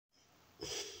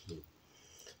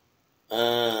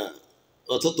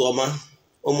Ụtụtụ ọma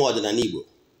ụmụ ọdịnala Igbo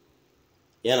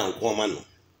ya na nkwụ ọma nọ.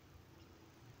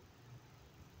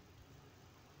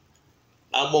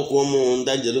 Agbakọ ụmụ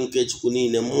ndị njelu nke Chukwu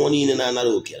niile, mmụọ niile na-anara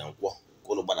oke na nkwọ ka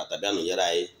ụnụ gbadata bịa nọnyere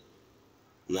anyị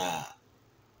na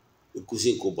nkụzi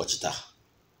nke ụbọchị taa.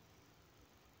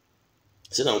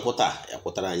 Si na nkwụ taa ya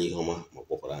kwụtara anyị ihe ọma ma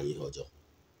kwụkwara anyị ihe ọjọọ.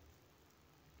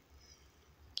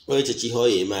 Onye echiche ihe ọ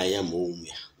ya eme anyị ya ma onwe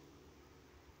ya.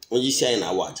 Onye isi anyị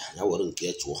na-awa aja ya were nke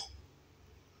chụọ.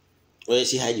 Onye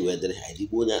si ha ji wee dịrị anyị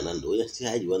digbo onye a na ndụ, onye si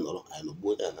ha ji wee nọrọ anyị nọgbuo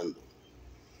onye a na ndụ.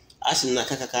 A sị na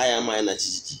aka ka anyị ama anyị na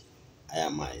chichichi anyị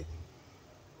ama anyị.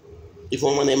 Ife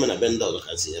ọma na-eme na be ndị ọzọ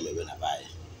ka si emebe na be anyị.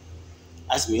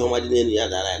 A sị m ihe ọma dị n'elu ya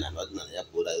dara anyị na ọdịnala ya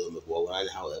pụrụ anyị omekwa ọwara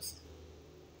anya ha wee fụ.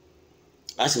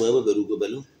 A sị m ebebere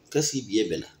ugobelu nkesi ibi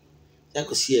ebe na ya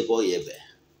gosi ebe ọ ya ebe.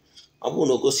 Ọ bụrụ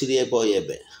na o gosiri ebe ọ ya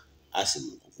ebe, a sị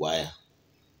m kwukwa ya.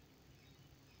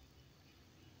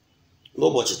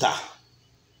 N'ụbọchị taa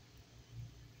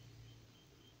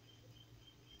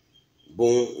bụ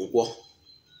nkwọ,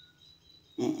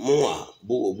 mụnwa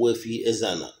bụ Ogbuefi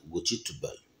EZE-ANA Ugochi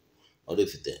tubelu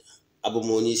oraifite. Abụ m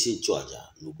onye isi nchụaja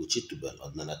na Ugochi tubelu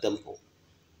ọdịnala temple,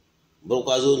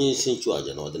 bụrụkwazị onye isi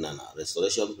nchụaja na ọdịnala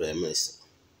restoration prime minister,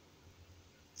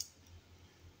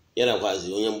 ya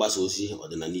nakwazi onye mgbasa ozi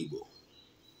ọdịnala Igbo.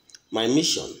 My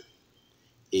mission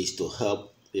is to help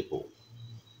people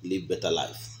live better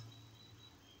life.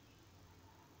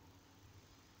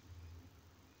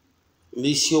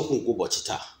 N'isiokwu nke ụbọchị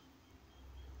taa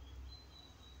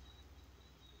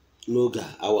n'oge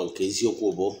awa nke eziokwu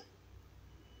bụ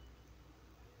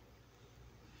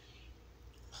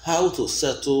how to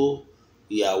settle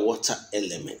your water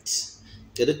element.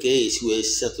 Kedu ka esi wee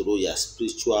settle your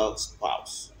spiritual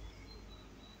spouse?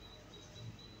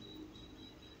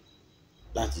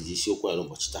 That is isiokwu anyị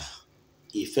n'ụbọchị taa.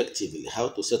 Effectively, how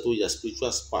to settle your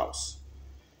spiritual spouse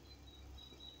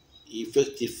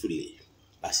effectively.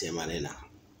 Asị amara na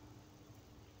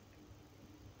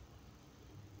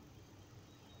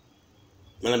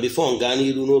mana before gaa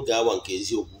n'iru n'oge awa nke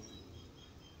eziokwu,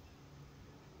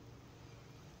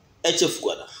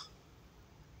 echefukwara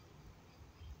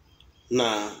na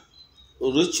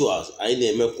rituals anyị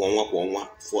na-eme kwa ọnwa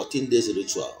 14 days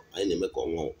ritual anyị na-eme kwa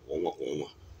ọnwa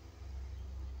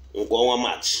nke ọnwa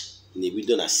March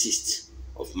na-ebido na 6th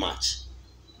of March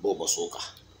bụ ụbọchị ụka.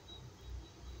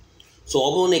 So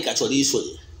ọ bụrụ na ị ka chọrọ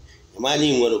isonye, imagine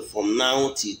you nwere from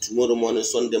now till tomorrow morning,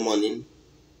 Sunday morning,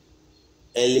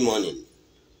 early morning,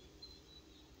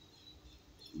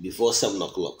 before 7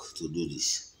 o'clock to do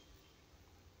this.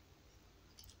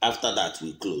 After that,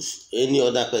 we close. Any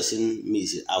other person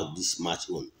miss out this March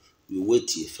on, we wait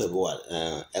till February,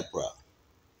 April.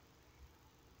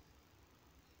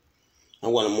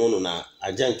 Agwara m unu na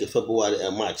aja nke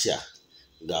February March a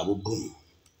ga-abụ boom.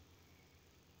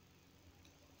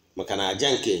 Maka na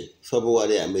aja nke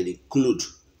February a mere include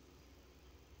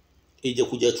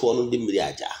ijekwuje chụọ ọnụ ndị mmiri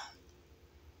aja.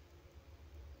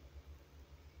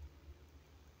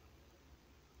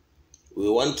 We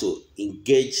want to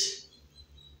engage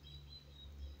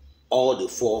all the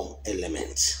 4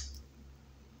 elements: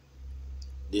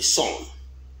 the sun,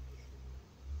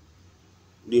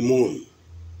 the moon,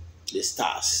 the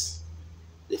stars,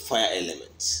 the fire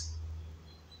elements,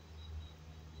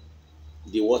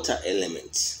 the water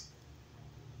elements.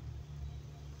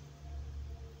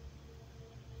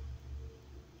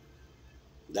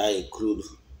 That include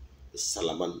the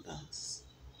salamanders,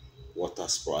 water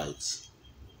sprites,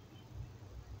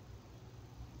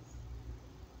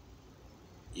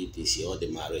 etc., all the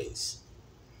marines.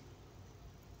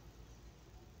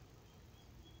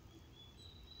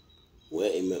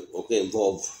 Where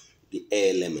involve the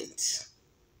air element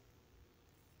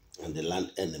and the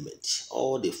land element.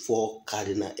 All the 4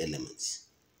 cardinal elements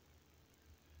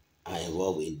are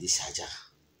involved in this haja.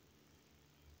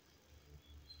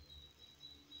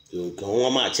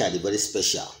 One match are very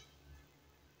special.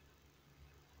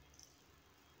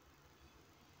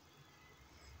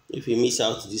 If you miss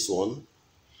out this one,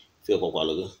 feel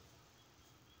kwakwalogo.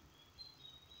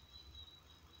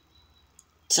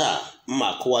 Taa mma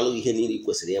akọwalụ ihe niile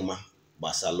kwesịrị ịma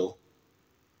gbasalụ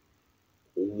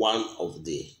one of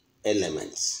the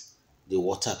elements, the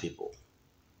water people,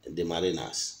 the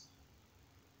mariners,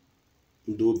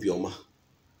 ndị obiọma,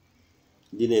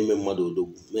 ndị na-eme mmadụ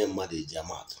odogwu, mee mmadụ eji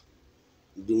amatụ,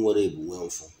 ndị nwere ebu nwee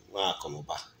mfụ, nwa akụ na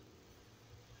ụba.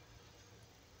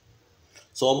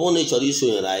 So ọ bụrụ na ị chọrọ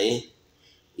isonyere anyị,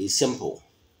 is simple.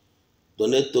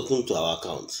 Donate token to our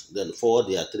account, then forward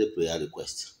their 3 prayer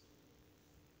requests.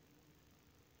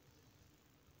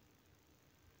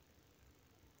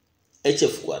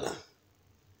 Echefukwara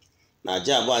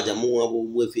aja abụ aja mụ nwa bụ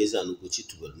Ogbuefi EZE-ANA Ugochi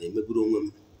tubelu na-emeburu onwe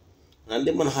m na ndị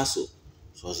mmadụ ha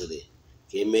soziri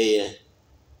ka emee ya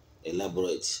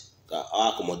elaborate ka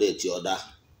accommodate other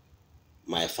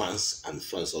my fans and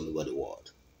friends all over the world.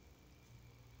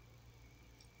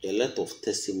 A lot of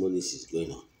testimonies is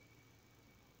going on.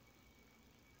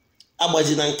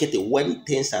 Agbajina nkịtị when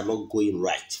things are not going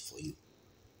right for you.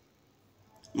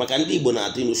 Maka ndị Igbo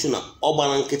na-atụ ilu sị na ọ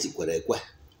gbara nkịtị kwere ekwe.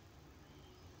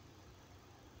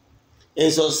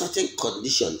 In some certain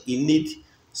condition, you need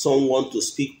someone to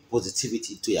speak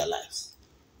positivity to your life.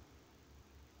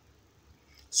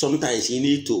 Sometimes you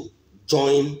need to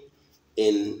join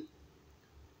in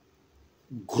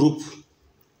group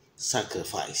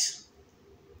sacrifice.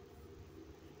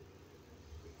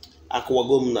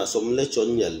 Akwagom na some lecture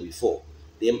before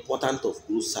the importance of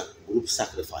group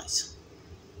sacrifice.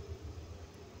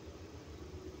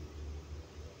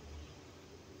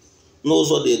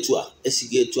 N'ụzọ dị etu a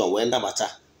esighị etu a wee nabata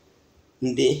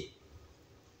ndị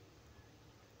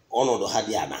ọnọdụ ha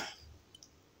dị ana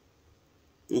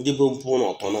ndị bụ mpụ na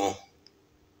ọtọnọ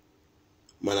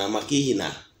mana maka ihi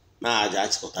na aja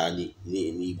achịkọtara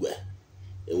n'igwe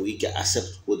enwe ike accept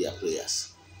their prayers.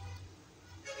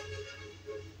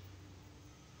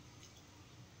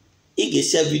 Ị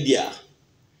ga-esi vidio a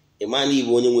ịma na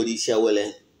Igbo onye nwere isi awele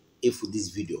ifu this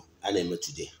video a na-eme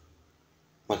today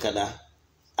maka na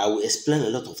I will explain a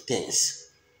lot of things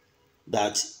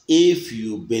that if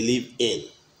you believe in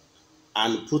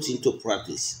and put into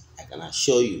practice, I can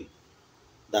assure you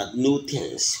that new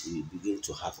things will begin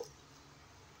to happen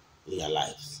in your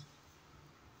life.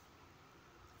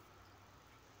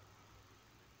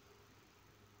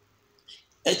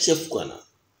 Echefukwana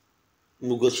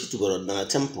Ugochi tubelu na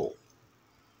temple.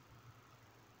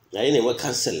 Now you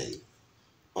counseling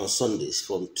on Sundays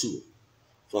from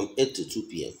 8 to 2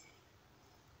 p.m.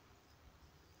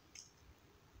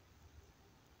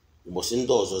 Ụbọchị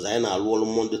ndị ọzọ anyị na-arụ ọrụ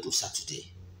Monday to Saturday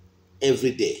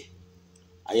every day.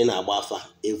 Anyị na-agba afa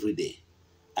every day.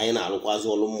 Anyị na-arụkwazị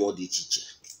ọrụ mmụọ dị iche iche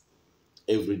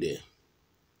every day.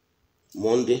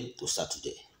 Monday to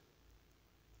Saturday.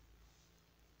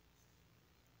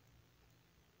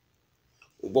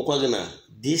 Ụgbọkwa gị na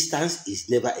distance is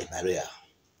never a barrier.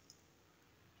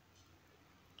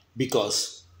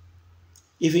 Because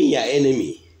even your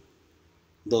enemy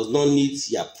does not need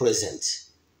your presence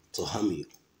to harm you.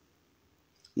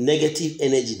 Negative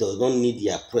energy does not need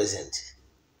your presence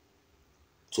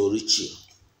to reach you.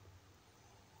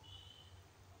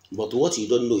 But what you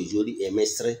don't know is only a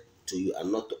mystery to you and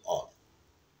not to all.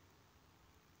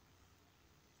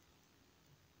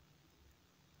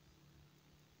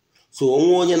 So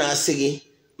onye na-asị gị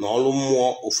na ọlụ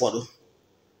mmụọ ụfọdụ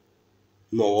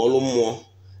na ọlụ mmụọ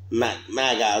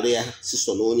na-aga arụ ya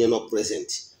siso na onye nọ present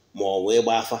ma ọ wee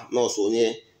gba afa nọọsụ onye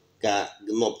ka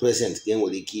nọ present ka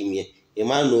enwere ike ime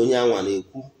ịma na onye anwa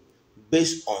na-ekwu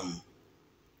based on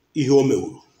ihe o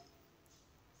mewuru.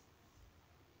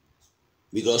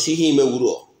 Because ihe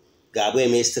imewuru ga-abụ a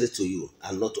mystery to you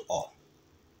and not to all.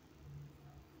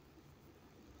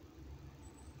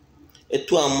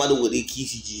 Etu a mmadụ nwere ike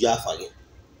isi jiji afa gị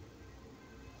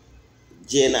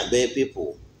jee na be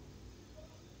people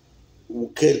who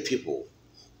kill people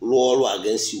rụọ ọrụ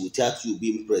against you without you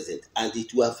being present, and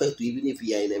it will affect you even if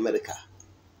you are in America.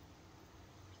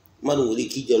 Mmadụ nwere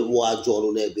ike ije rụọ ajọ ọrụ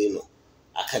n'ebe ị nọ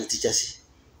aka ntichasị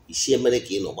isi America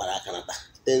ị nọ gbara aka nata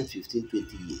 10, 15,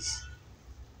 20 years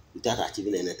without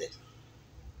achieving anything.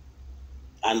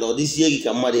 And ọ dịzie gị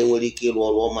ka mmadụ enwere ike ịrụ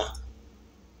ọrụ ọma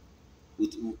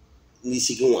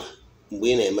n'isi gị nwa mgbe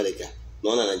ị na America na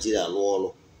ọ na Nigeria rụọ ọrụ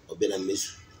ọbịa na mmezu.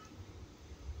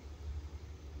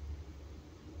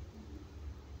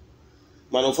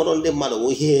 Mana ụfọdụ ndị mmadụ bụ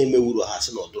ihe emewuru ha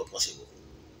sị na ọ dịrọ possible.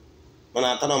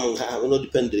 Mana atara m ha no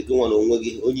depend gị nwa na onwe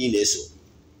gị onye ị na-eso.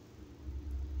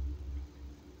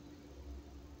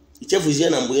 Ichefuzie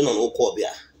na mgbe ị nọ n'ụka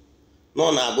ọbịa na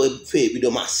ọ na-abụ efe ebido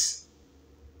mas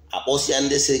akpọsịa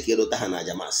ndị sị ka erota ha na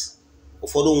aja mas.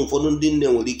 Ụfọdụ ndị nne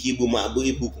nwere ike ibu ma abụ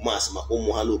ibuku mas maka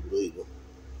ụmụ ha n'obodo oyibo.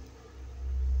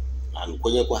 And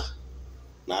kwenyekwa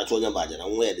na achọ onye bụ aja na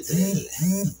nwa ya dịtere.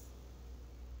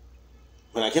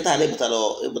 Mana kịta anyị pụtara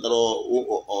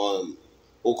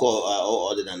ụka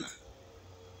ọdịnala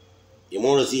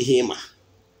ịmụrụzi ihe ịma.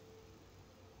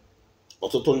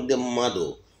 Ọtụtụ ndị mmadụ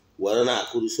were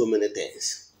na-akụrụ so many things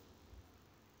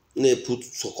na-eput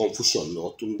so confusion na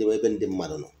otu ndị ebe ndị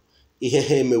mmadụ nọ ihe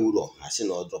ha emewuro ha sị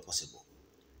na ọ dịrọ possible.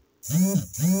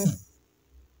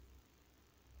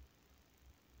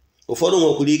 Ụfọdụ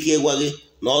nwekwara ike ịgwa gị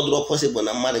na ọ dịrọ possible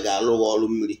na mmadụ ga-alụ ọrụ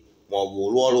mmiri ma ọ bụ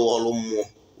rụọ ọrụ mmụọ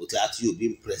without you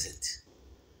being present.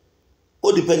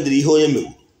 O dependere ihe onye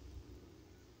mewuru.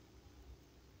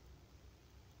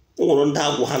 nwere ndị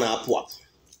agwụ ha na-apụ apụ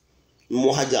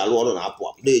mmụọ ha ji alụ ọrụ na-apụ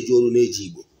apụ na-eji olu na-eji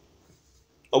igbo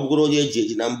ọ bụgoro onye eji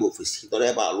eji na mba ofesi nọrọ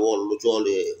ebe alụ ọrụ lụcha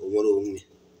ọrụ onwere onwe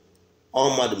ọ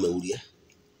mmadụ mewuru ya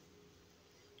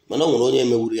mana ọ nwere onye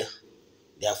mewuru ya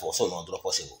dị afọ ọsọ na ọdụrụ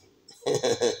possible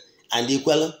and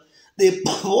equal the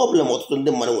problem ọtụtụ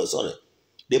ndị mmadụ nwere sorry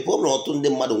the problem ọtụtụ ndị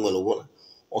mmadụ nwere bụ na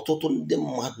ọtụtụ ndị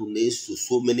mmadụ na-eso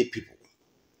so many people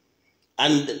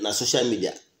and na social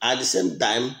media at the same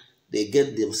time they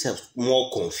get themselves more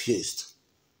confused.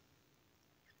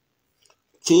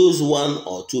 Choose one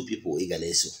or two people ị ga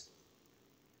na-eso.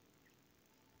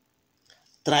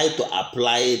 Try to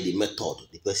apply the method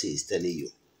the person is telling you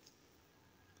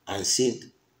and see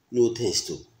new things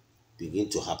to begin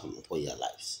to happen upon your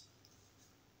lives.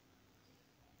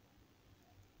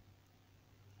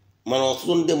 mana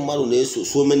ọtụtụ ndị mmadụ na-eso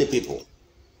so many people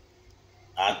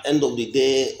at end of the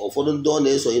day ụfọdụ ndị ọ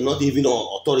na-eso not even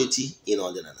authority in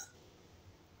ọdịnala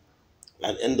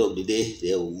at end of the day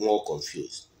they are more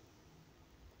confused.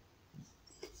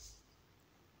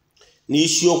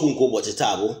 N'isiokwu nke ụbọchị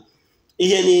taa bụ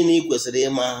ihe niile ị kwesịrị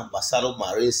ịma gbasara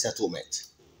marine settlement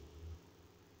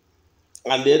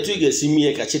and etu ị ga-esi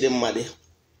mee ka Chidimma dị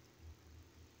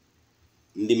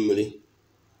ndị mmiri.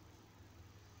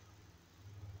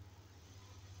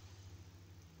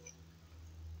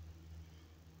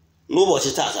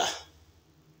 N'ụbọchị tata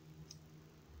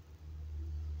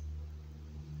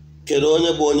kedu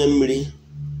onye bụ onye mmiri?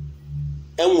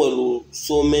 Enwere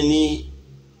so many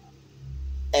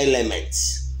elements,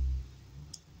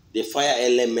 the fire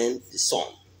element, the sun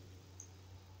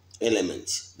element,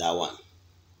 that one.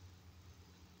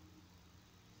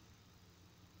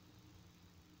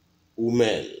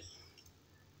 Women,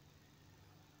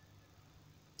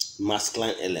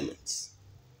 masculine elements.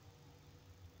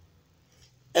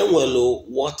 And well,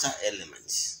 water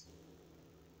elements,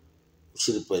 which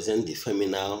represent the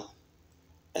feminine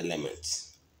element.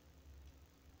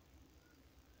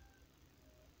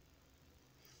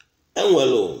 And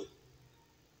well,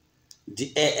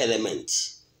 the air element,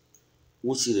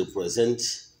 which represent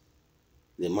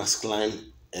the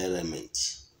masculine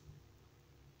element.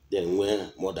 Then we're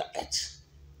Mother Earth,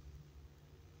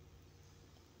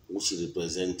 which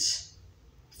represent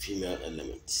female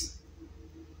element.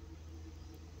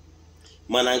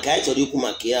 Mana nke anyị chọrọ ikwu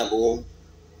maka ya bụ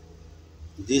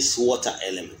this water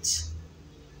element.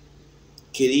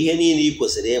 Kedu ihe niile ị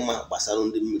kwesịrị ịma gbasara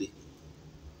ndị mmiri?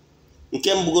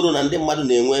 Nke mbugoro na ndị mmadụ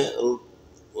na-enwe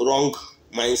wrong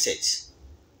mindset,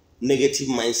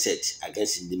 negative mindset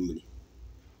against ndị mmiri.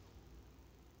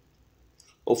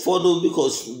 Ụfọdụ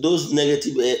because those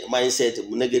negative mindset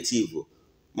bụ negative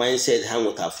mindset ha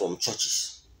nweta from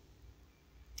churches.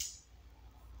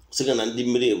 Sịga na ndị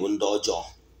mmiri bụ ndị ọjọọ.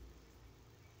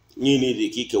 You need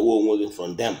to kick away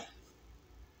from them.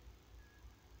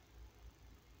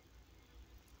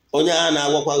 Onye a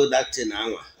na-agwakwa that thing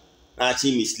anwa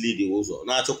na-achị mislead ụzọ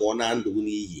na-achọ ka ọ na ndụ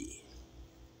n'iyi.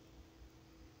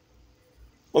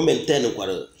 O maintain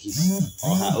kwara his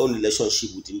or her own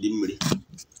relationship with ndị mmiri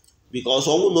because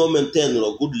ọ no maintain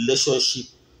a good relationship,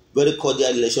 very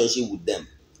cordial relationship with them.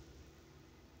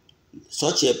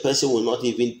 Such a person will not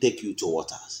even take you to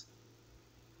waters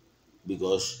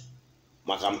because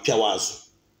maka mpịawa azụ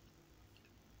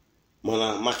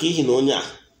mana maka ihi na onye a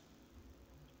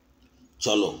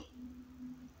chọrọ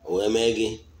o wee mee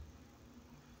gị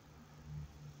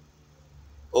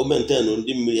o maintain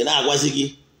ndị mmiri na-agwazi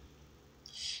gị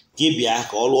gị bịa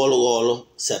ka ọ lụọ ọrụ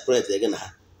separate gị na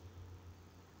ha.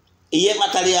 Ihe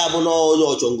kpatara ya bụ na onye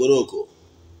ọchọngoroko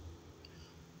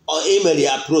o emeri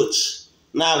approach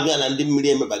na-agwa na ndị mmiri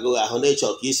emebago ahụ na ịchọ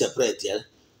ka ị separate ya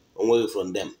onwe gị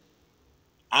from them.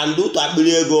 And do to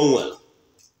akpịrị ego nwere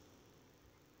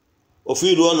ofu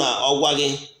iruo na ọgwa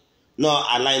gị no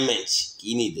alignment ka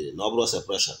ị needed na ọ bụrụ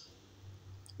separation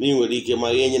na ị nwere ike ma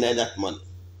enye na that money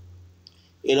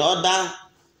in order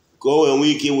ka o wee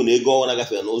nwee ike ịnwụ na ego ọnwa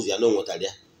gafere n'ụzọ ya na o nwetara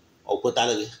ya ọ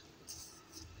kwetara gị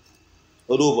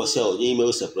oru ụbọchị a onye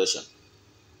ime separation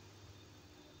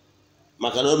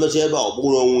maka na o mechaa ebe ọ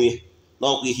bụrụ onwe na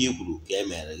ọkwa ihe i kwuru ka e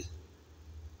mere gị.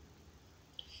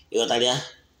 Ịghọtara ya?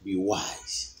 Be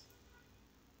wise.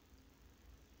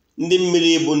 Ndị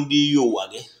mmiri bụ ndị iyi ụwa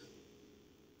gị.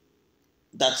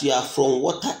 That you are from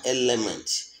water element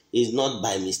is not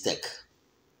by mistake.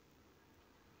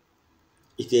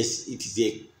 It is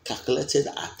a calculated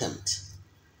attempt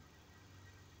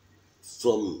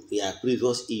from your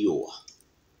previous EOA.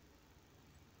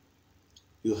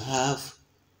 You have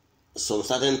some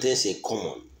certain things in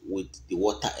common with the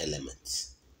water element.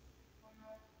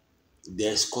 They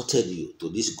escorted you to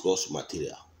this gross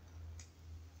material.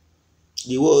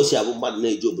 The way you see about bad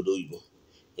na-eji obodo oyibo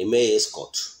eme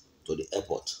escort to the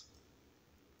airport.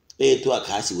 To a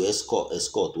cast we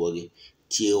escort worry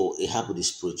till it have the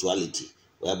spirituality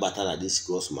where better than this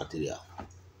gross material.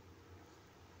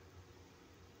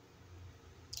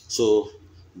 So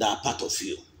that part of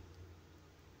you.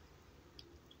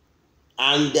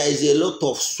 And there is a lot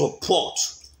of support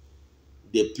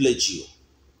they pledge you.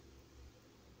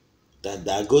 That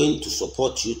they are going to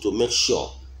support you to make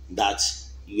sure that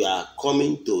you are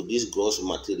coming to this gross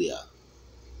material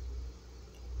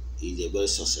is a very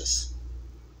success.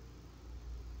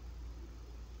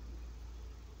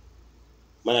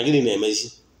 Mana gịnị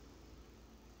na-emezi?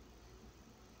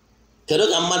 Kedu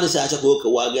ka mmadụ si achọ ka o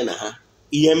kewa gị na ha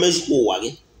ihe emezikwa ụwa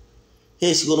gị? Ha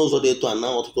esigo n'ụzọ dị etu a na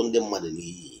ọtụtụ ndị mmadụ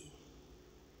n'iyi.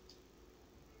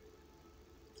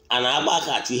 A na-agba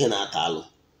aka achụ ihe na-ata alụ.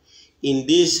 In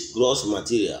this gross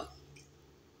material,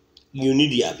 you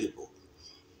need your people.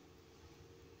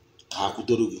 Ka ha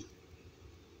kwutoro gị.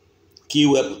 Ka i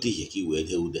wepụta ihe ka i wee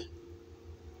dee ude.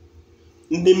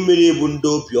 Ndị mmiri bụ ndị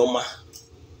obiọma.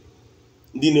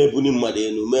 Ndị na-ebuni mmadụ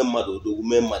enu, mee mmadụ odogwu,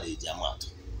 mee mmadụ eji amatụ.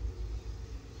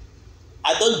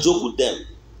 I don't joke with them.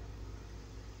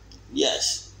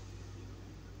 Yes.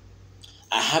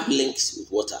 I have links with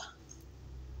water.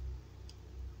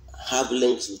 I have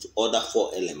links with other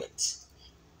 4 elements.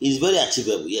 It's very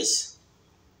achievable, yes.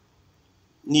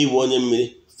 N'Igbo onye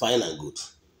mmiri, fine and good.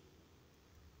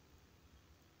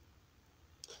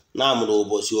 Na-amụrụ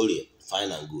ụbọchị orie,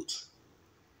 fine and good.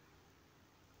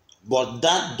 But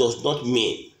that does not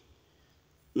mean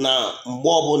now mgbe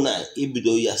ọbụla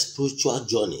ibido your spiritual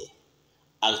journey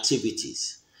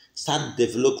activities start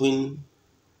developing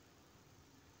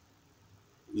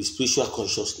with spiritual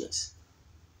consciousness.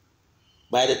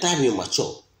 By the time you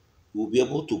mature, you will be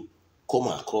able to come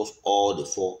across all the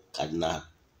 4 cardinal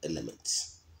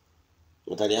elements.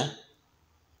 Natalia?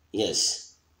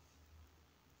 Yes.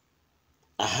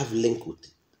 I have link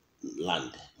with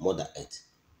land, Mother Earth,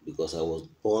 because I was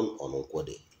born on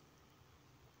Nkwode.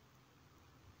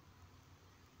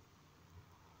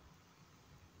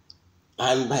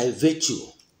 And by virtue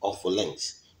of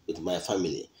links with my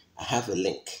family, I have a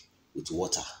link with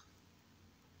water.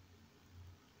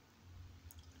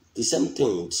 The same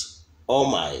thing with all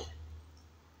my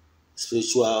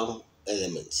spiritual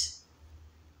elements.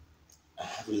 I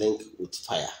have a link with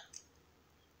fire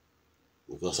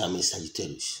because I'm a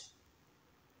Sagittarius.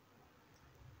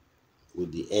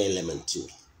 With the air element too.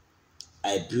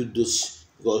 I build those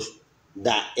because they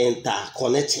are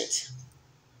interconnected.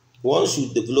 Once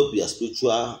you develop your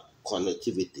spiritual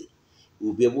connectivity, you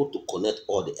will be able to connect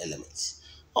all the elements.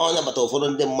 Only but of all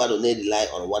them mad only rely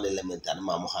on one element and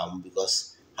mamham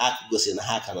because how goes in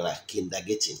how can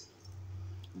kindergarten.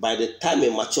 By the time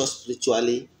you mature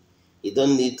spiritually, you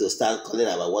don't need to start calling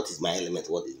about what is my element,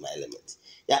 what is my element.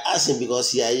 You're asking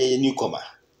because you are a newcomer.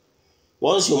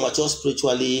 Once you mature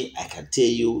spiritually, I can tell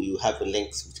you, you have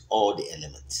links with all the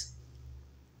elements.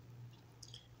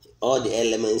 All the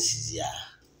elements is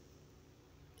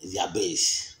your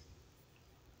base.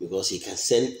 Because you can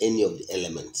send any of the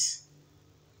elements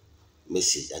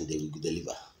message and they will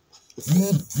deliver.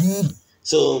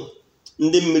 So,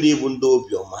 ndị mmiri bụ ndị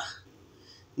obiọma.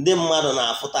 Ndị mmadụ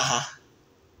na-afụta ha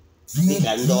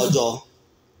dịka ndị ọjọọ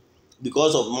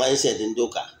because of mindset ndị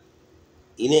ụka.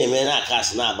 Ị na-eme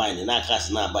na-akasị na-abind,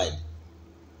 na-akasị na-abind.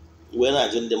 Wee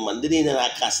na-ajụ ndị mmadụ, ndị niile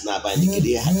na-akasị na-abind, kedu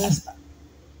ihe ha kasta?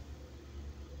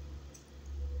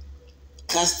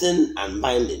 Casting and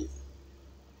binding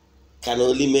can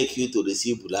only make you to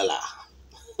receive bulala.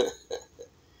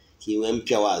 He went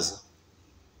piawas.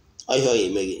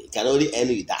 Can only end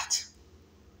with that.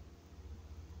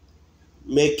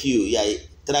 Make you,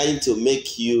 trying to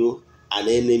make you an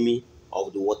enemy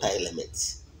of the water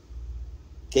elements.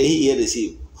 Can he hear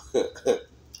receive?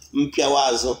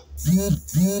 Mpiawazo.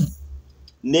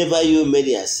 Never you made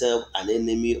yourself an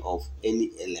enemy of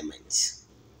any element.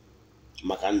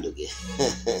 Makandoge.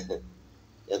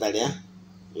 Yatalia?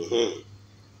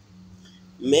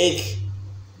 Make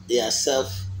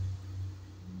yourself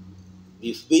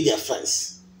be their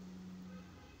friends.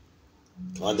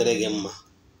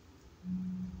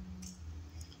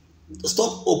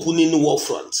 Stop opening war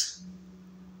front.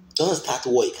 Don't start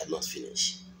war you cannot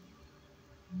finish.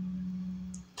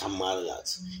 Come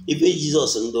out. Even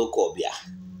Jesus and Dokobia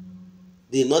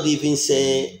did not even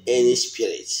say any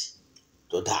spirit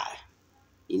to die.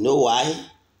 You know why?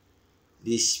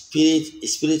 The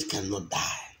spirit cannot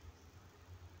die.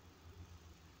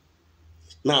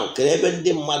 Now, can even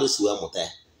the mothers who are mote?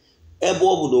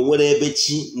 Ebo would nwere ebe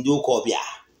chi ndị ụka ọbịa.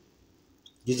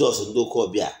 Jesus ndị ụka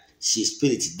ọbịa, she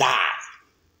spirit die.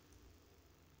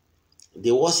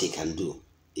 The worst he can do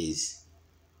is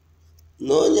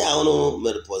na onye ahụ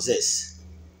mere possess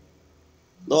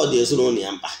na ọ dị ezinụlọ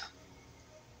ya mkpa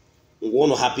ngwa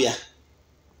ụnụ hapụ ya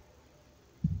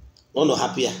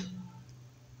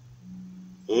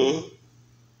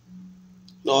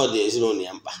na ọ dị ezinụlọ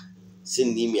ya mkpa si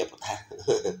n'ime ya pụta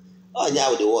onye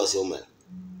ahụ dị wọs o mere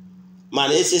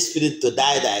mana esi spirit to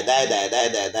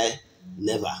die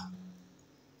never.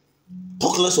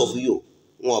 Talk less of you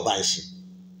nwa ọbanshi,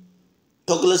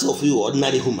 talk less of you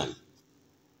ordinary human.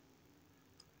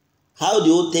 How do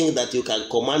you think that you can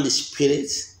command the spirit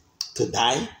to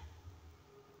die?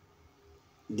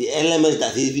 The element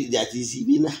that is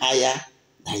even higher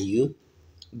than you,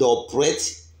 they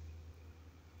operate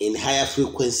in higher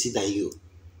frequency than you.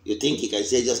 You think you can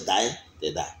say just die?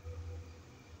 They die.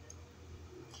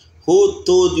 Who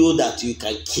told you that you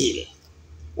can kill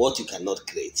what you cannot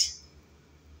create?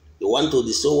 You want to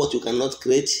destroy what you cannot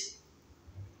create?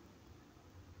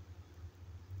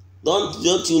 Don't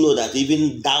you know that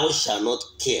even thou shalt not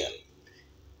kill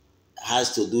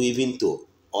has to do even to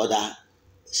other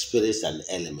spirits and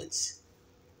elements?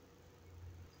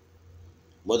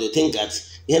 But you think that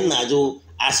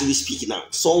as we speak now,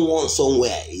 someone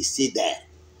somewhere is still there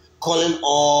calling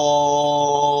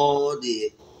all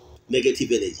the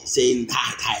negative energy, saying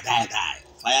die,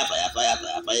 fire.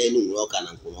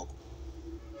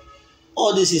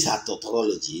 All this is a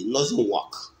tautology, it doesn't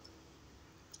work.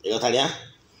 You got that?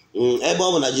 Ebe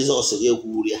ọ bụ na Jizọs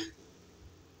ga-ekwuru ya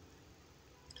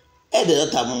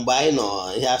edeta mgbe anyị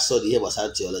nọ ihe asọdụ ihe gbasara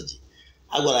theology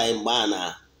a gwara anyị mgbe a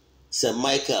na St.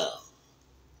 Michael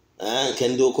nke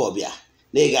ndị ụka ọbịa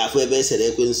na ị ga-afụ ebe esere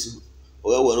ekwensu o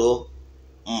wee were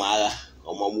mma agha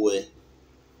ọmagbue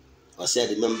or said,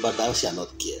 remember thou shalt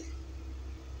not kill,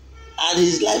 and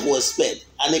his life was spared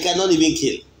and he cannot even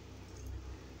kill.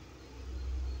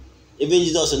 Even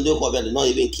Jesus and the ụka ọbịa did not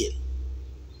even kill.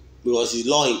 Because his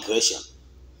law in creation,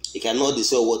 he cannot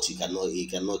destroy what he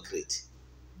cannot create.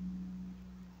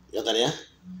 You understand?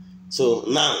 So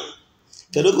now,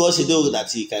 can you go see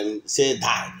that he can say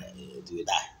die, it will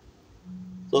die.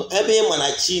 So every man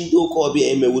achieved do call be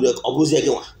a.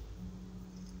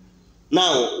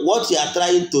 Now, what you are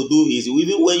trying to do is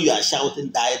even when you are shouting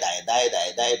die,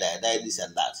 this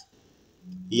and that,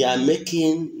 you are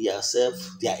making yourself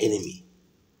their enemy.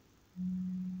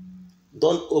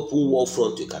 Don't open war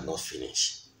front you cannot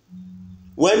finish.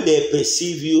 When they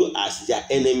perceive you as their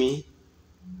enemy,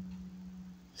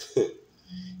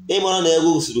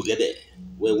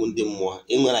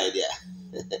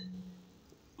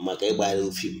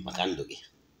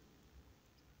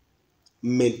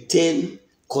 maintain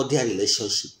cordial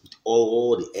relationship with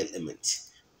all the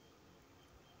elements.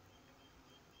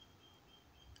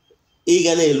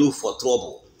 You're gonna look for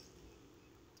trouble.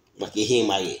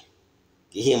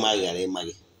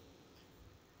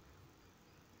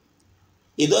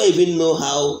 You don't even know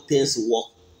how things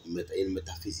work in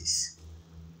metaphysics.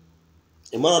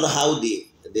 You don't know how the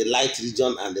light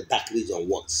region and the dark region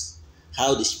works,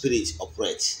 how the spirits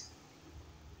operate.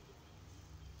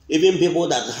 Even people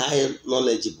that are high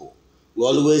knowledgeable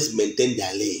will always maintain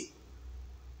their lane.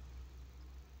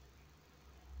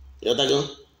 You know what I mean?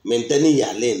 Maintaining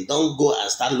your lane. Don't go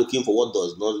and start looking for what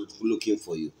does not looking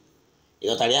for you. You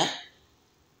know what I mean?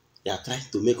 They are trying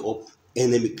to make up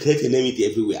enemy, create enmity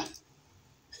everywhere.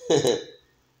 We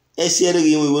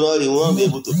will not be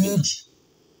able to finish.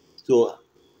 So,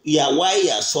 yeah, why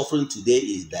you are suffering today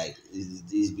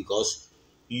is because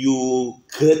you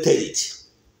created it.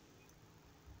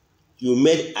 You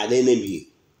made an enemy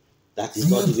that is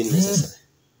not even necessary.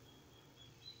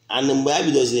 And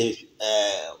when there's a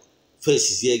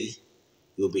face here,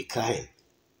 you'll be crying.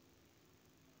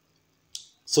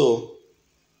 So,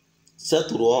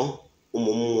 settle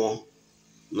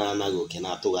na anago ke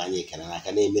na atụghị anya ekene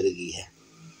n'aka na-emere gị ihe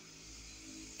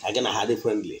ka gị na ha dị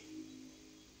friendly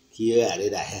ka ihe ghara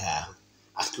ịda ahịa ahụ.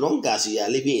 As long as you are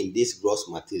living in this gross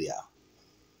material,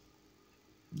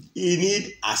 you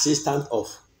need assistance of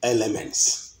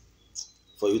elements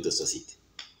for you to succeed.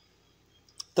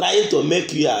 Trying to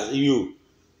make you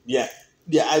their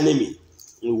enemy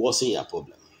will worsen your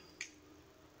problem.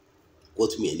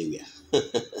 Quote me anywhere.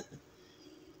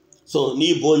 So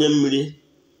n'ibu onye mmiri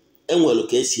enwere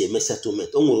ka esi eme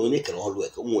settlement. O nwere onye kere ọrụ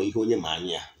eke, o nwere ihe onye ma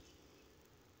anya.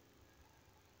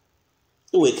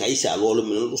 O nwere ka isi alụ ọrụ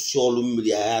mmiri, rụsi ọrụ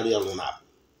mmiri agharị ọrụ na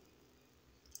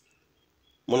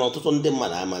mana ọtụtụ ndị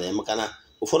mmadụ amara ya maka na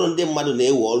ụfọdụ ndị mmadụ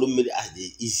na-ewe ọrụ mmiri as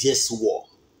the easiest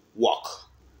work.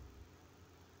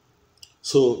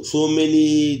 So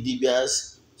many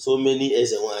dibias, so many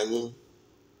ezewanyi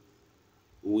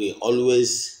we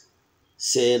always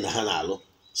say na ha na-alụ.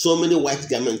 So many white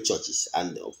garment churches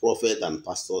and prophets and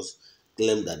pastors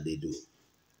claim that they do.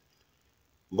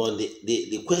 But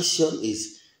the question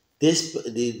is,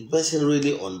 the person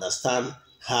really understand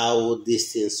how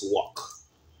these things work?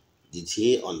 Did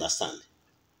he understand?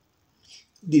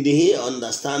 Did he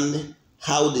understand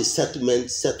how the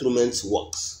settlements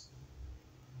works?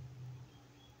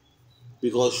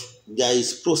 Because there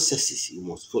is processes you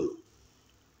must follow.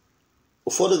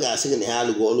 Ụfọdụ ga-asị gị na ha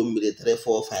alụgo ọrụ mmiri 3,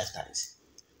 4, 5 times.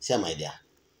 See my dear.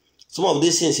 Some of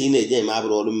these things ị na-eje eme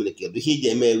abụrụ ọrụ mmiri ka ihe iji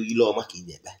eme ile ọma ka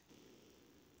iji ebe.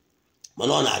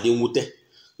 Mana ọ na-adị mwute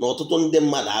na ọtụtụ ndị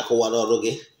mmadụ akụwara ọrụ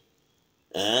gị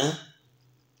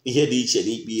ihe dị iche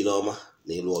na ikpe ile ọma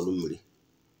na ịrụ ọrụ mmiri.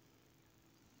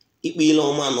 Ikpe ile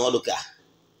ọma na ọdụ ka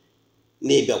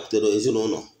na-ebịakwutere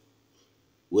ezinụlọ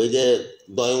wee jee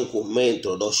dọọ nkwụ mee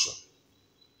introduction,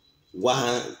 gwa ha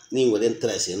na ị nwere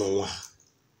interest n'nwa ha.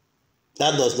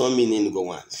 That does not mean in go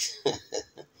one.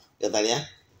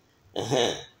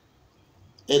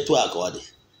 Etu a ka ọ dị.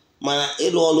 Mana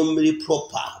ịrụ ọrụ mmiri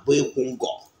proper bụ ịkwụ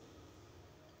ngọ,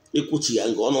 ịkwụchi ya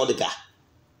ngọ ọnọdụ ka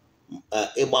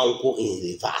ịgba nkwụ in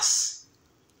reverse.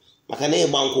 Maka na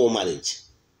ịgba nkwụ marriage.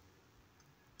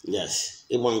 Yes,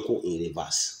 ịgba nkwụ in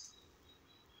reverse.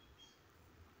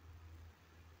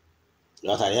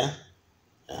 Ghọtara ya?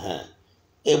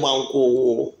 Ịgba nkwụ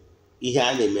ihe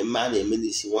a na-eme a na-eme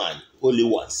n'isi nwaanyị only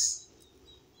once.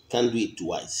 Can't do it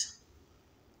twice.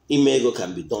 Ime ego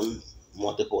can be done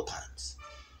multiple times.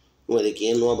 Nwere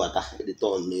ike ịnụ ọbata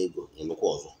return n'ego, ịnụkwa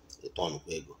ọzọ return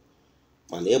kwa ego.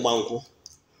 Mana ịgba nkwụ,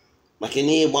 maka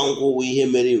na ịgba nkwụ bụ ihe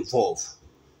mere involve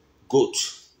goat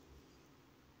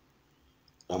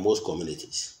na most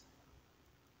communities.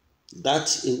 That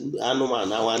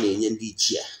anụmanụ ahụ a na-enye ndị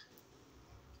ichie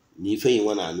na ife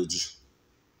inwe na anụ ji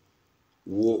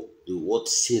the word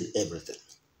said everything.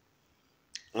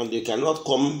 And you cannot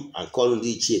come and call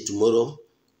ndị ichie tomorrow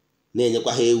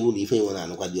na-enyekwa ha ewu na ife inwe na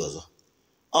anụkwa dị ọzọ.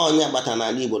 Onye agbata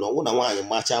n'ala Igbo na ọgwụ na nwaanyị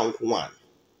agbacha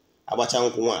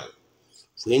nkwụ nwaanyị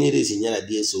fụ enyere ezi nyere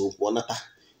di eso okwu ọ nata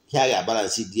ihe a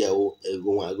ga-abalansị di ya ego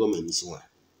nwa gọọmenti isi nwaanyị.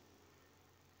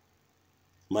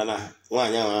 Mana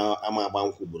nwaanyị ahụ ama agba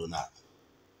nkwụ gburu na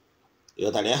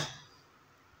ịghọtara ya?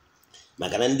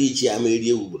 Maka na ndị ichie ama eri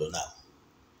ewu gburu na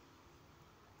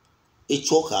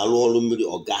ịchọ ka alụ ọrụ mmiri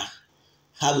ọga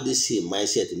have the same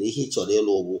mindset na ihe ị chọrọ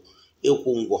ịlụ bụ ịkwụ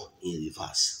ngwọ in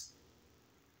reverse.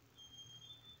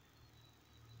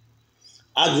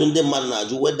 Ajụ ndị mmadụ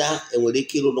na-ajụ weda enwere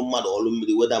ike ịrụrụ mmadụ ọrụ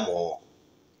mmiri weda ma ọ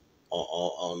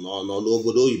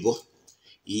n'obodo oyibo.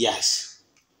 Yes,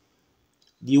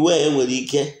 the way enwere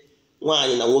ike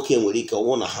nwaanyị na nwoke enwere ike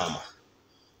ọwụ na ha ma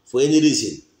for any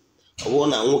reason ọwụ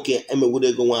na nwoke emegwuru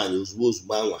ego nwaanyị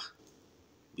ozugbo anwa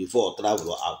before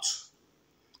travel out,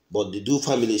 but the two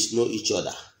families know each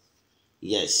other.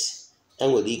 Yes,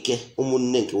 enwere ike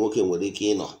ụmụnne nke nwoke nwere ike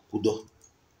ịnọ kwudo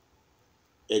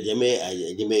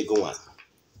ejeme ego nwaanyị.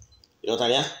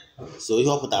 Ịghọtara ya? So ihe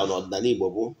ọ pụtara n'ọdịnala Igbo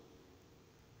bụ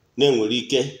na-enwere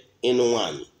ike ịnụ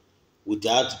nwaanyị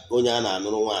without onye a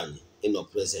na-anụrụ nwaanyị ịnọ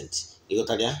present.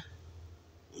 Ịghọtara ya?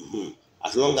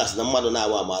 As long as na mmadụ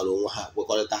na-agba agbara onwe ha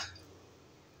kwekọrịta,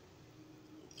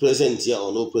 present ya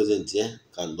or no present ya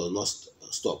can do not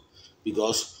stop.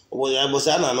 Because ụbọchị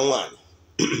a na-anụ nwaanyị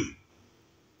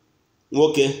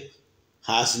nwoke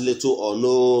has little or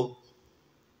no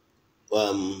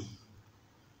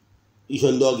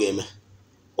ihe ndị ọ ga-eme.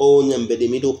 Onye mbe the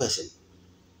middle person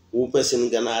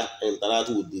ga na interact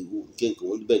with the nke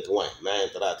ndị be nke nwaanyị na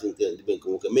interact nke ndị be nke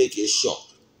nwoke, make it sure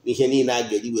ihe niile a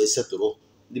ga-eji wee setụrụ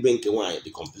ndị be nke nwaanyị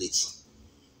dị complete.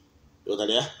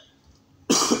 Ịghọtara ya?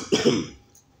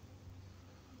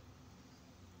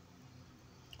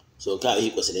 So nke a ihe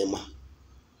kwesịrị ịma.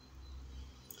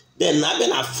 Then na-abịa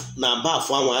na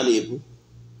baafụ ahụ a na-ebu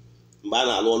mgbe a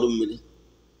na-alụ ọrụ mmiri,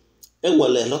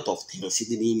 enwere a lot of things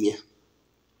dị n'ime ya.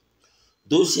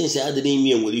 Those things that are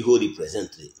n'ime nwere ihe o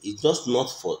represent. It's just not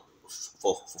for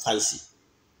fancy.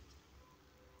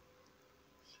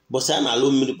 Bọsị a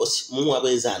na-alụ mmiri, bọsị mụnwa bụ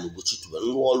Eze-Ana Ugochi tubelu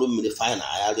nrụ ọrụ mmiri fine na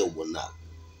agharị ugbo na.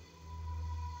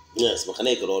 Yes, maka na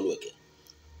ekere ọrụ eke.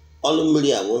 Ọrụ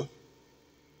mmiri a bụ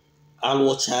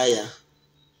alụcha ya,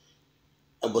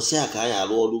 bọsị a ka anyị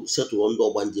arụ ọrụ setụrụ ndị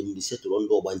ọgbanje mmiri, setụrụ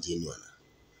ndị ọgbanje enu ana,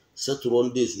 setụrụ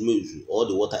ndị ezumezu all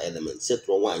the water elements,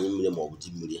 setụrụ nwaanyị mmiri ma ọ bụ di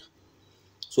mmiri ya.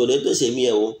 So let us say me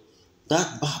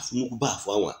that bath nnukwu bath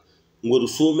anwa nwere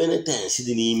so many times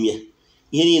dị n'ime ya.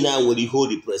 Ihe niile a nwere ihe o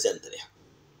represent ya.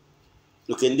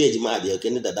 Oke ndị ejima dị, oke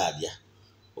ndị dada dị ya,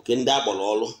 oke ndị akpọrọ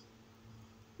ọrụ,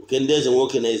 oke ndị eze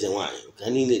nwoke na eze nwaanyị, oke ha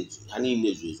niile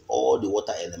ezu all the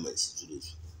water elements zuru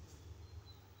ezu.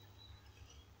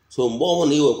 So mgbe ọ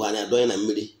bụla iwekwa anya dọnye na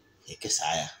mmiri ekesa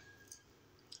ya.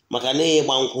 Maka na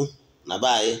ịgba nkwụ na be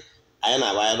anyị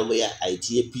na-aba ya rụba ya anyị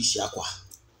tinye pishi akwa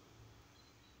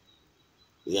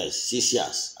yes 6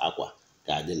 years akwa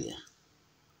ka adị na ya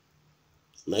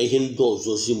na ihe ndị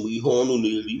ọzọzi ma ihe ọnụ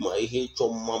na-eri ma ihe ịchọ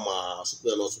mma ma sụkwa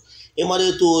ya n'ọsọ ịmara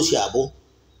etu o si abụ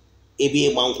ebe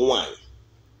ịgba nkwụ nwaanyị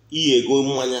ihe ego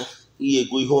mmanya ihe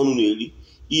ego ihe ọnụ na-eri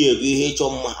ihe ego ihe ịchọ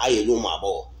mma anyị enye ụmụ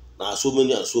agbọghọ na so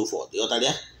many and so forth ịghọtara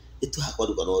ya etu ha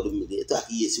kwadokwa n'ọrụ mmiri etu ha ka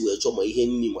ihe esi wee chọọ ma ihe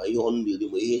nri ma ihe ọnụ na-eri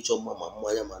ma ihe ịchọ mma ma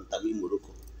mmanya ma ntabi moroko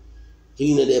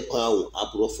ihe niile ebe ahụ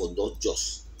abụrụ for not just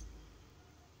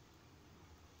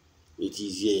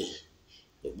etizie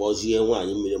ịkpọzie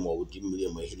nwaanyị mmiri ma ọ bụ di mmiri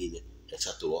ma ihe niile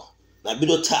echatụrụ na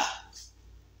bido taa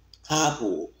ha hapụ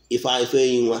ife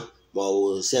enyi nwa ma ọ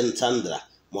bụ Sandra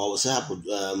ma ọ bụ sị hapụ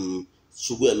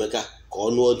Chukwuemeka ka ọ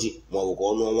nụọ di ma ọ bụ ka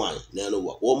ọ nụọ nwaanyị n'elu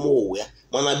ụwa ka ọ mụọ ụwa ya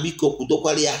mana biko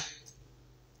kwudokwara ya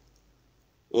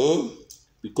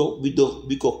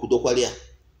biko kwudokwara ya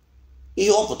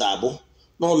ihe ọ pụtara bụ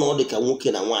n'ọnọdụ dị ka nwoke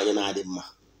na nwaanyị na-adị mma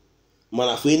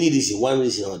mana for any reason one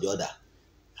reason or the other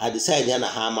ha decide ya na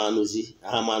ha ama anụ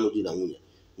di na nwunye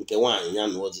nke nwaanyị ya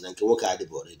nụọ di na nke nwoke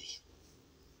adịbụ already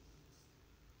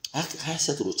ha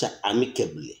setụrụcha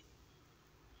amicably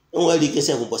enwere ike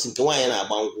sef ụbọchị nke nwaanyị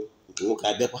na-agba nkwụ nke nwoke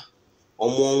abịakwa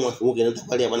ọmụọ nwa nke nwoke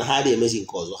natakwara ya mana ha adịghị emezi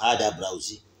nke ọzọ ha adịa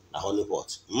browse na honeypot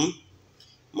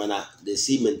mana they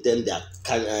still maintain their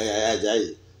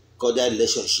cordial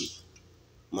relationship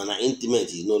mana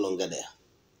intimate is no longer there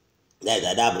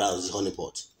that browse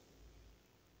honeypot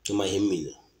ma ihe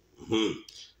mmiri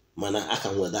mana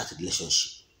aka nwere that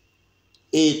relationship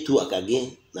etu aka gị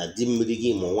na di mmiri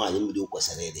gị ma nwaanyị mmiri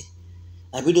kwesịrị ịdị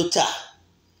abido taa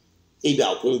ịbịa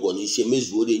akwụ ngwọ n'isi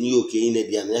emezuo nye oke niile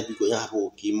dị ya na ya biko ya hapụ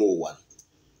oke ime ụwa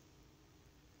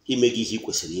ime gị ihe ị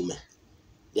kwesịrị ime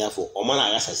dị afọ ọ mara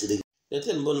aghasasịrị gị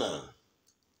ete mbụ na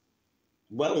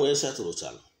gbanwee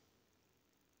setụrụchara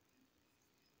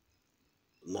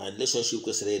na relationship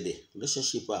kwesịrị ịdị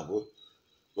relationship a bụ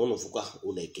n'ụlọ fụkwa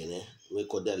ụlọ ekene nwee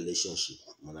cordial relationship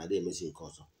mana adị emezi nke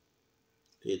ọzọ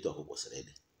etu ọkụ kwesịrị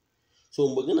ịdị so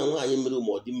mgbe gị na nwaanyị mmiri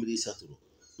ma ọ dị mmiri setụrụ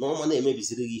na ọma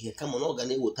na-emebiziri gị ihe kama na ọ ga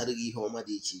na-ewetara gị ihe ọma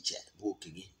dị iche iche bụ oke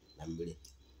gị na mmiri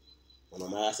mana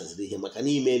ma aghasasịrị ihe maka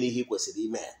n'ime n'ihe ị kwesịrị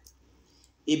ime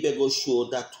ịbịago show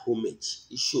that homage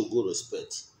show go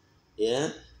respect ya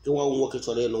nke nwa nwoke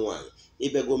chọrọ ịlụ nwaanyị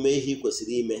ịbịago mee ihe ị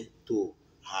kwesịrị ime to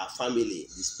her family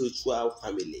the spiritual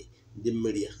family ndị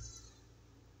mmiri ya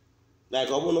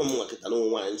like ọ bụrụ na ụmụ nkịta na ụmụ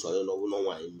nwaanyị chọrọ ịlụ ọ bụrụ na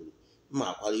nwaanyị mmiri mma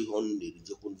akwara ihe ọnụ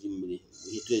na-erijekwu ndị mmiri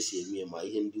ihe etu esi eme ya ma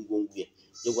ihe ndị ngwongwo ya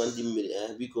jegwa ndị mmiri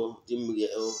biko ndị mmiri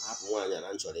hapụ nwaanyị na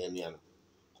nchọrọ ịnụ ya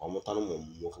ka ọ mụtara ụmụ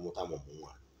nwoke mụta ụmụ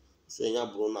nwaanyị so ya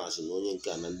bụrụ na asị na onye nke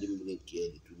a na ndị mmiri nke ya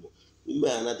dịtumo ime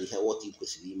ya na dịghị what ị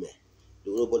kwesịrị ime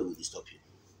nobody will stop you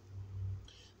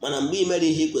mana mgbe ị mere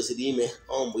ihe ị kwesịrị ime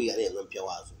ọ mgbe ị ghara enwe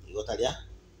mpịawa azụ ịghọtara ya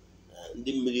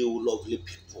ndị mmiri wu lovely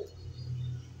people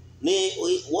na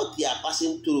what they are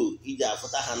passing through iji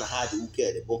afụta ha na ha dị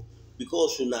wicked bụ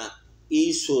because na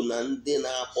iso na ndị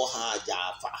na-akpọ ha aja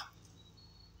afa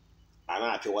a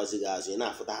na-apịawazi gị azụ ị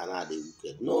na-afụta ha na-adị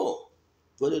wicked no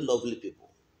very lovely people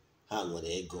ha nwere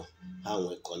ego ha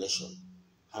nwere connection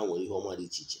ha nwere ihe ọma dị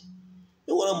iche iche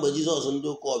enwere mgbe Jizọs ndị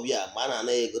ụka ọbịa mgbe a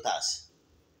na-anaghị ego taasị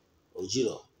o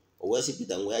jiro o wee sị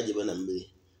Pita ngwa ya jebe na mmiri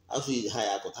afọ iji ha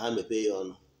ya akụta ha mepee ya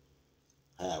ọnụ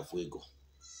ha ya afụ ego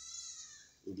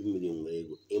ndị mmiri nwere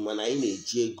ego ịma na anyị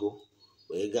na-eji ego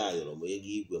ma ego ayọrọ ma ego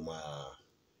igwe ma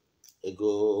ego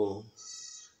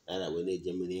naira wee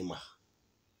na-eje mmiri ịma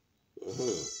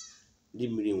ndị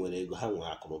mmiri nwere ego ha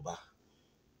nwere akụrụba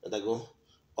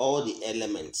all the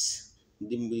elements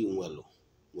ndị mmiri nwere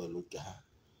nke ha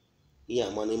ihe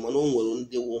amana ịmana o nwere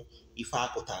ndị wụ ife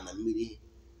akụta na mmiri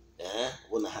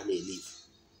bụ na ha na-elive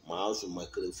ma azụ ma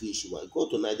crayfish ma go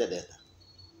to Niger Delta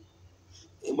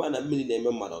ịgba na mmiri na-eme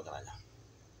mmadụ ọgaranya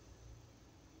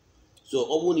so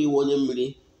ọ bụrụ na iwe onye mmiri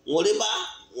nwere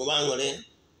aṅụrị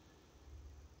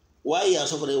why ya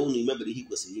asọfere unu imebere ihe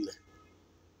kwesịrị ime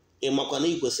ịmakwa na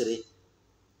ị kwesịrị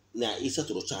na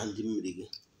isetụrụcha ndị mmiri gị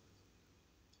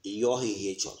ihe ọha ihe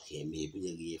ị chọrọ ka eme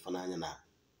ebunye gị ịfụnanya na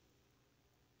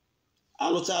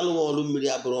alụcha alụghị ọrụ mmiri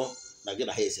abụrụ na gị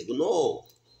na ha ese gị no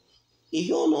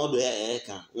ihe ọnọdụ ya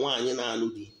ka nwaanyị na-anụ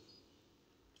di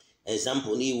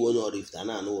example na iwu onye oraifite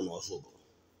na-anụ ụlọ ọzọ bụrụ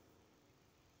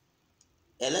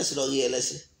elesịrọ gị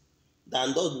elesị that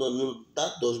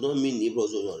does not mean na ịbụ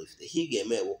ọzọ onye oraifite ihe ị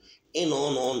ga-eme bụ ịnọ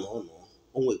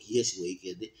onwe ka ihe si nwee ike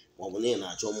dị maọbụ na ị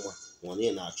na-achọ mma ma ọ na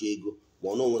ị na-achọ ego ma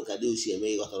ọ na onwe ka dị osi eme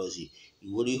ịghọtarozi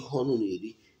iwere ihe ọnụ na-eri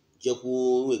jekwuo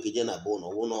nwekeje na bụ na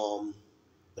ọbụ na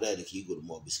bred ka igoro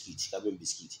ma ọ biskit kabin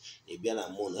biskit ị bịa na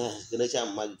mụ na kenecha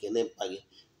mma gị kene mkpa gị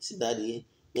si dadị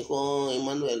nyekọ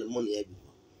Emmanuel mụ na ya bikọ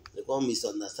nyekọ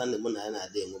misunderstanding mụ na ya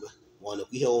na-adị enwebe ma ọ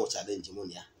nekwa ihe ọ chalenji mụ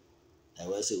na ya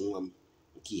wee sị nwa m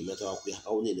nke imetara ọkụ ya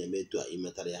onye na-eme etu a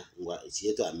imetara ya ngwa esi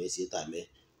etu a mee esi etu a mee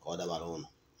ka ọ dabara ụnụ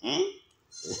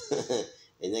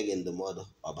enye gị ndụmọdụ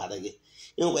ọbara gị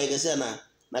ịnwekwa ike sị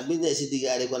na biznes dị gị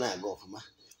arịkwa na-aga ọfụma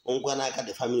ngwa n'aka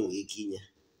dị famili nwere ike inye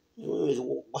nwere ike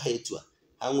gwa ha etu a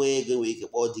ha nwee ego nwere ike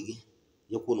kpọọ di gị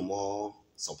nyekwunu mọ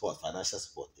sọpọt financial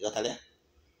sọpọt ịghọtara ya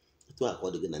etu a ka ọ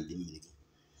dị gị na ndị mmiri gị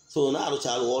so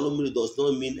na-arụcharụ ọrụ mmiri does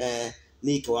not mean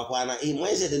n'ikewakwa na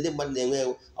mindset ndị mmadụ na-enwe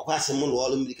ọkwa asị m lụọ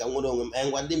ọrụ mmiri ka m nwere onwe m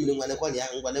ngwa ndị mmiri ngwanekwa ya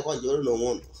ngwanekwa njere na onwe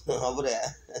ụnụ ọ bụrụ ya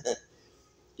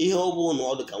ihe ọ bụ na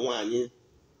ọdụ ka nwaanyị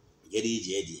jere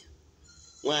ije eji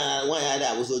nwaanyị adịghị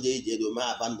abụzi oje ije ego ma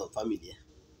abandon family ya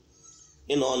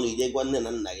ịnọ ọnụ ije gwa nne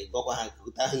na nna gị gọkwa ha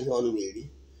kụta ha ihe ọnụ na-eri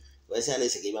wee sị ha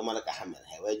na-ese ka ịba mara ka ha mere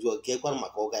ha wee jụọ kekwara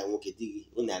maka ọga ya nwoke di gị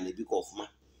ụnụ ya na-ebikọ ọfụma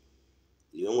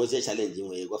iwe nwezie chalenji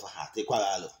nwere gwafa ha tịkwara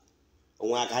alụ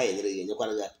onwe aka ha enyere gị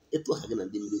enyekwara gị etu ha gị na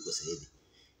ndị mmiri kwesịrị ịdị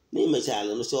n'imecha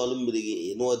alụ rụsị ọrụ mmiri gị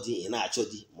ị nụọ di ị na-achọ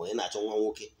di ma ị na-achọ nwa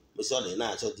nwoke mesị ọrụ ị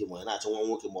na-achọ di ma ị na-achọ nwa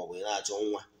nwoke ma ọ bụ ị na-achọ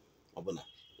nwa ọbụla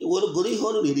iwerugoro ihe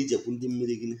ọrụ na-eri jekwu ndị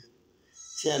mmiri gị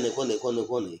si ya na-ekwe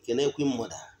kene ekwi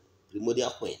mmadụ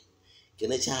primordial queen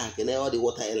kenecha ha kene ọ dị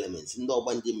water elements ndị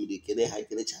ọgba nje mmiri kene ha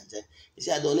kenecha aja isi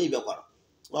adị ọ na-ịbịakwara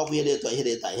ọkwa ihe dị eto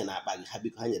ihe na-akpa gị ha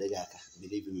biko ha nyere gị aka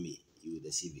believe in me you will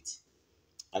receive it.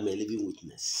 I'm a living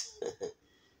witness.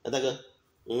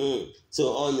 So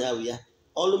ọnya bụ ya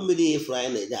ọrụ mmiri ifuru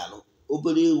anyị na-eje alụ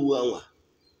obere ewu anwa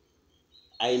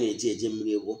anyị na-eji eje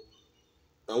mmiri egwu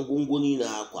na ngwongwo niile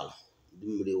ha akwara ndị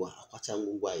mmiri wa akwacha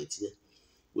ngwongwo anyị tinye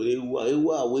were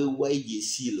ewu anyị ji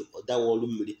esi ilo ọdawa ọrụ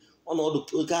mmiri ọnọdụ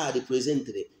oge a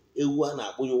representere ewu a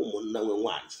na-akpụnye ụmụnna nwe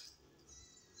nwaanyị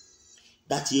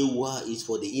that ewu is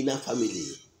for the inner family,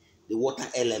 the water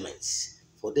elements,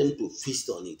 for them to feast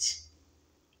on it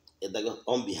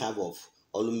on behalf of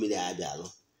ọrụ mmiri abịalụ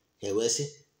ha wee sị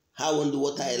ha wụ ndị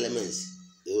water elements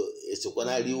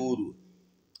esokwanarị uru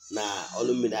na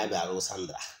ọrụ mmiri abịalụ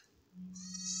Sandra.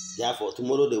 Therefore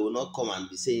tomorrow they will not come and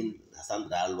be saying na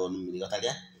Sandra alụ ọrụ mmiri ghọtara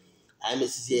ya anyị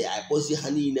mesizie anyị kpọzie ha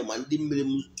niile ma ndị mmiri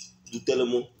m dutere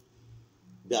m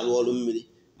bịalụ ọrụ mmiri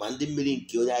ma ndị mmiri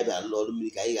nke onye anyị bịalụ ọrụ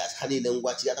mmiri ka anyị ga-asị ha niile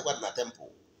ngwa chigatakwa na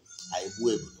tempụl anyị gbuo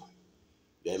ebuno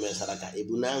bịa emesara ka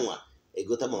ebu na anwa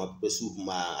egota ma pepe soup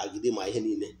ma agidi ma ihe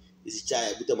niile isicha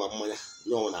ya bute ma mmanya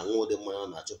nye ọ na-aṅụ ụdị mmanya ọ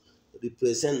na-achọ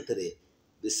representịrị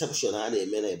reception a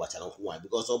na-eme na ịgbachara nkwụ nwaanyị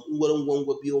bikọs ọ ngwere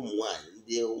ngwongwo bịa ụmụ nwaanyị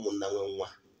ndị ụmụnna nwe nwa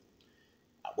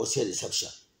akpọchie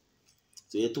reception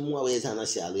so etu nwa wee Eze-Ana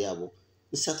si alụ ya bụ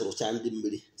nsetụrụcha ndị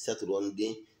mmiri setụrụ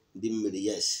ndị mmiri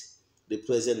yes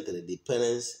representịrị the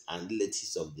parents and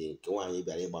relatives of the nke nwaanyị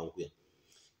bịara ịgba nkwụ ya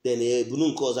then ebunu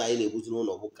nke ọzọ anyị na-ebutu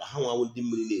n'ụlọ bụ ka ha nwanwụ ndị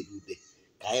mmiri na-edu ude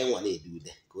ka anyị nwa na-edu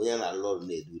ude ka onye na-alụ ọrụ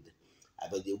na-edu ude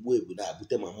abịaji egbuo ebudo a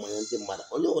bute ma mmanya ndị mmadụ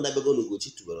onye ọbụla bịago na Ugochi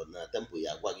tubelu na tempụl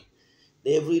ya agwa gị na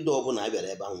everyday ọbụla a bịara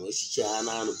ebe ahụ esichi ha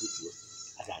na anụ butuo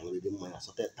a ga-aṅụrịrị mmanya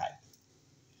sote time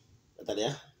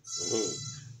ya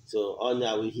so ọnya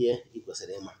bụ ihe ị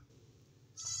kwesịrị ịma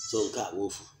so nke a bụ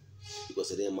ofu ị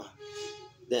kwesịrị ịma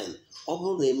then ọ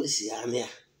bụrụ na emesi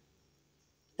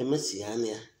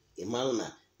anya ị marụ na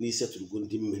n'isetụrụgo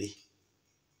ndị mmiri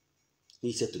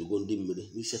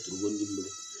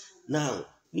now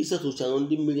n'isetụrụchago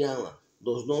ndị mmiri ahụ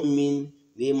does not mean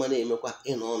na ịma na-emekwa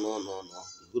ịnọ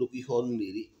igorokwa ihe ọnụ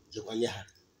na-eri jekwanye ha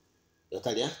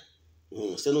ghọtara ya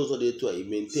site n'ụzọ dị etu a i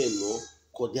maintain no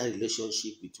cordial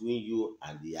relationship between you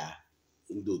and their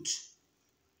ndị otu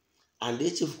and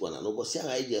echefukwana n'ụbọchị ahụ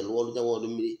anyị ji alụ ọrụ nyanwa ọrụ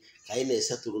mmiri ka anyị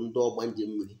na-esetụrụ ndị ọgba nje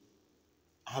mmiri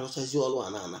arụchazi ọrụ a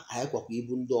na anyị kwakwa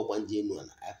ibu ndị ọgba nje enu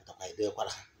ana anyị pụtakwa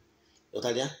idekwara ha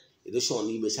ghọtara ya edeshọn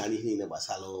imechara ihe niile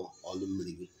gbasara ọrụ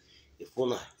mmiri gị ịfụ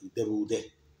na idebe ude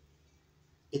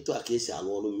etu a ka esi alụ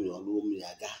ọrụ mmiri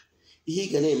aga ihe ị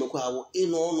ga na-emekwa awụ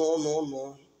ịnọ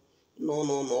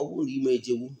ọ bụrụ na ime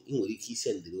ejewu ị nwere ike ise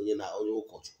ndịrị onye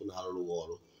ụkọchukwu na-arụrụ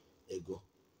ọrụ ego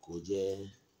ka o jee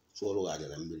chụọrụ aja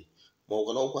na mmiri ma ọ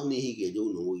gwana ọkwa na ihe ị ga-eje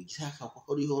ụlọ onwe gị jiri aka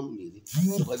kwakọrọ ihe ọnụ na-eri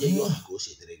chekwaje ihe ọha ka o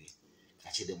setere gị ka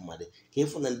chi dị mmadụ ka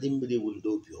ịfụ na ndị mmiri iwu ndị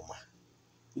obiọma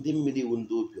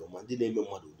ndị na-eme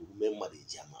mmadụ odogwu mee mmadụ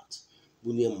eji amatụ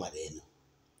bunye mmadụ elu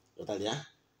ghọtara ya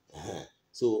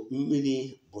so mmiri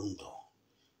bụ ndụ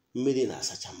mmiri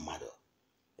na-asacha mmadụ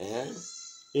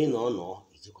ịnọ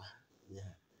ijikwa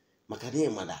maka na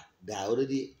ịmada they are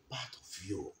already part of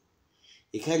you.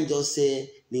 You can't just say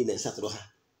niile satụrụ ha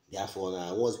therefore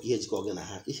na nwezikwa ihe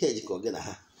ejikọ gị na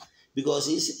ha because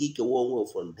isi ka ikewa onwe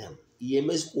from them ihe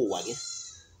emezikwa ụwa gị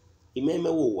emewe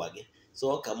ụwa gị so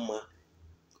ọ ka mma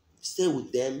stay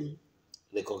with them,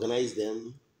 recognize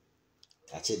them,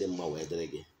 ka chi dị mma wee dịrị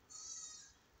gị.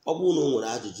 Ọ bụrụ na o nwere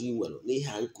ajụjụ ị nwere n'ihe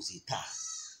a nkụzi taa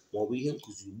maọbụ ihe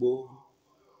nkụzi gboo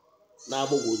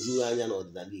na-agbagwoju anya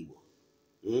n'ọdịnala Igbo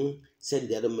Send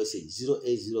the other message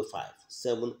 0805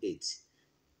 78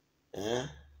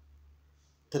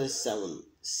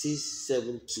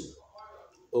 37672.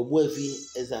 Ogbuefi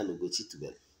EZE-ANA Ugochi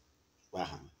tubelu.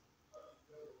 Baham.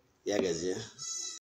 Ya gazie.